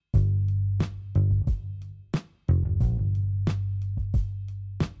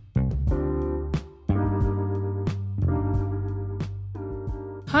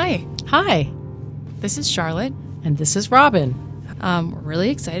Hi, Hi, this is Charlotte. and this is Robin. We're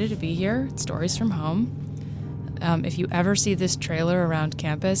really excited to be here at Stories from Home. If you ever see this trailer around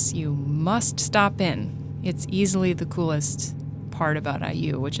campus, you must stop in. It's easily the coolest part about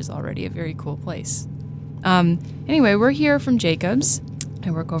IU, which is already a very cool place. Anyway, we're here from Jacobs. I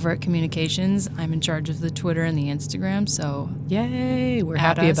work over at Communications. I'm in charge of the Twitter and the Instagram, so Yay, we're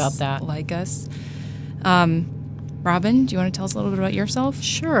add happy us, about that. like us. Robin, do you want to tell us a little bit about yourself?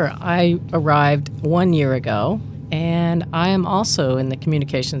 Sure, I arrived 1 year ago, and I am also in the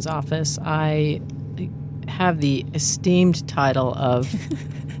communications office. I have the esteemed title of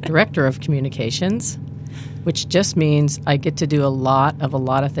Director of Communications, which just means I get to do a lot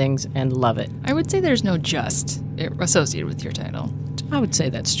of things and love it. I would say there's no just associated with your title. I would say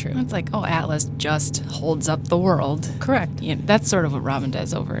that's true. It's like, oh, Atlas just holds up the world. Correct. Yeah, that's sort of what Robin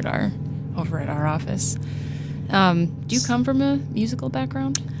does over at our office. Do you come from a musical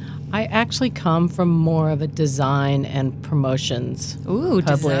background? I actually come from more of a design and promotions Ooh,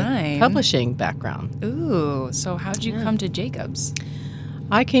 design. publishing background. Ooh, so how'd you come to Jacobs?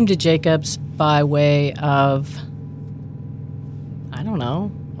 I came to Jacobs by way of, I don't know,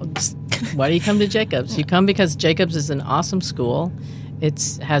 why do you come to Jacobs? You come because Jacobs is an awesome school.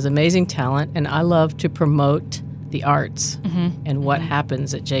 It has amazing talent, and I love to promote the arts and what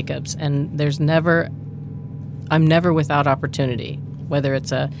happens at Jacobs. And I'm never without opportunity, whether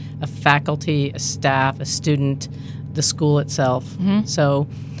it's a faculty, a staff, a student, the school itself. So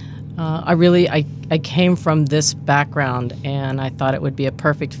I came from this background, and I thought it would be a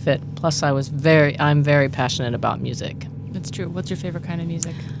perfect fit. Plus, I'm very passionate about music. That's true. What's your favorite kind of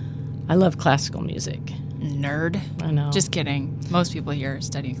music? I love classical music. Nerd. I know. Just kidding. Most people here are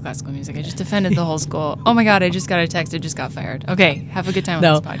studying classical music. I just offended the whole school. Oh my God, I just got a text. I just got fired. Okay, have a good time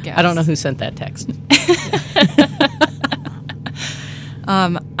with this podcast. I don't know who sent that text.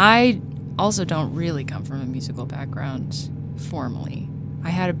 I also don't really come from a musical background formally. I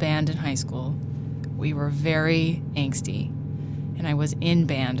had a band in high school. We were very angsty. And I was in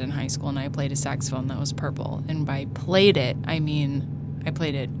band in high school, and I played a saxophone that was purple. And by played it, I mean I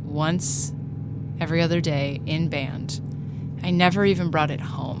played it once every other day in band. I never even brought it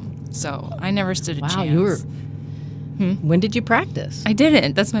home. So I never stood a chance. When did you practice? I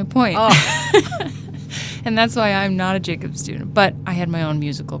didn't. That's my point. Oh. And that's why I'm not a Jacobs student. But I had my own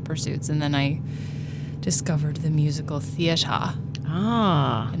musical pursuits. And then I discovered the musical theater.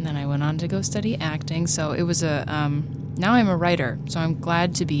 And then I went on to go study acting. So it was now I'm a writer. So I'm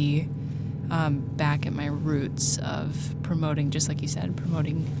glad to be back at my roots of promoting, just like you said,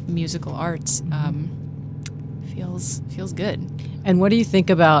 promoting musical arts. Feels good. And what do you think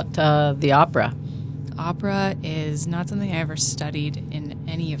about the opera? Opera is not something I ever studied in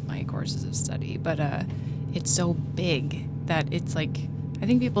any of my courses of study, but it's so big that it's like, I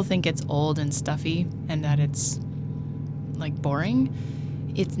think people think it's old and stuffy and that it's like boring.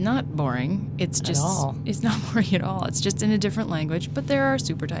 It's not boring. It's just, it's not boring at all. It's just in a different language, but there are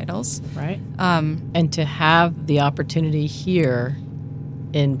super titles. Right. And to have the opportunity here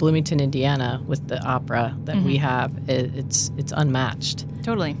in Bloomington, Indiana, with the opera that we have, it's unmatched.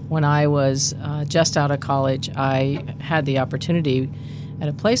 Totally. When I was just out of college, I had the opportunity at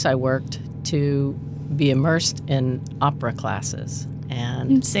a place I worked to be immersed in opera classes.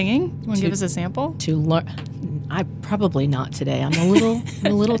 And singing? You want to give us a sample? To learn. I probably not today. I'm a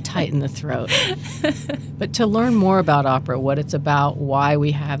little tight in the throat. But to learn more about opera, what it's about, why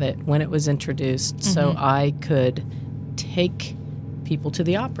we have it, when it was introduced, so I could take people to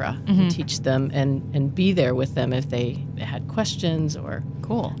the opera and teach them and be there with them if they had questions or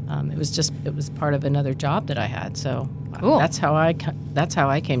cool. It was part of another job that I had. So cool. That's how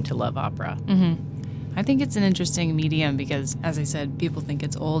I came to love opera. I think it's an interesting medium because, as I said, people think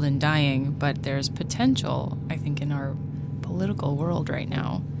it's old and dying, but there's potential, I think, in our political world right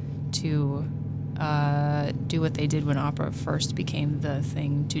now to do what they did when opera first became the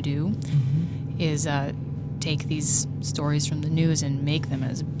thing to do, is take these stories from the news and make them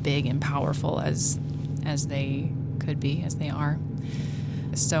as big and powerful as they could be, as they are.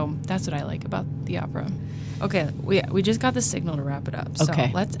 So that's what I like about the opera. Okay, we just got the signal to wrap it up. So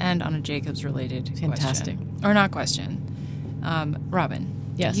let's end on a Jacobs-related question. Or not question.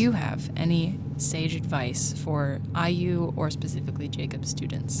 Robin, yes. Do you have any sage advice for IU or specifically Jacobs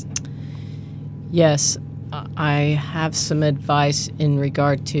students? Yes, I have some advice in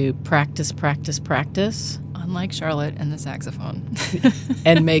regard to practice. Unlike Charlotte and the saxophone.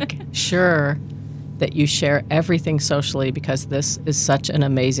 And make sure that you share everything socially, because this is such an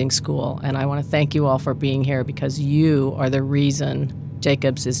amazing school. And I want to thank you all for being here, because you are the reason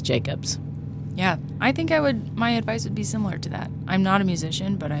Jacobs is Jacobs. Yeah, I think my advice would be similar to that. I'm not a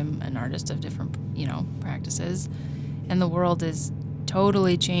musician, but I'm an artist of different, practices. And the world is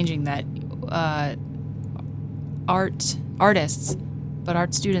totally changing that. Artists, but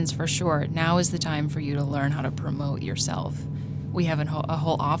art students for sure, now is the time for you to learn how to promote yourself. We have a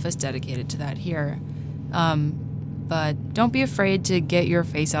whole office dedicated to that here. But don't be afraid to get your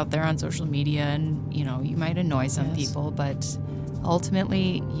face out there on social media, and, you might annoy some people, but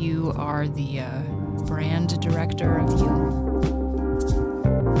ultimately you are the brand director of you.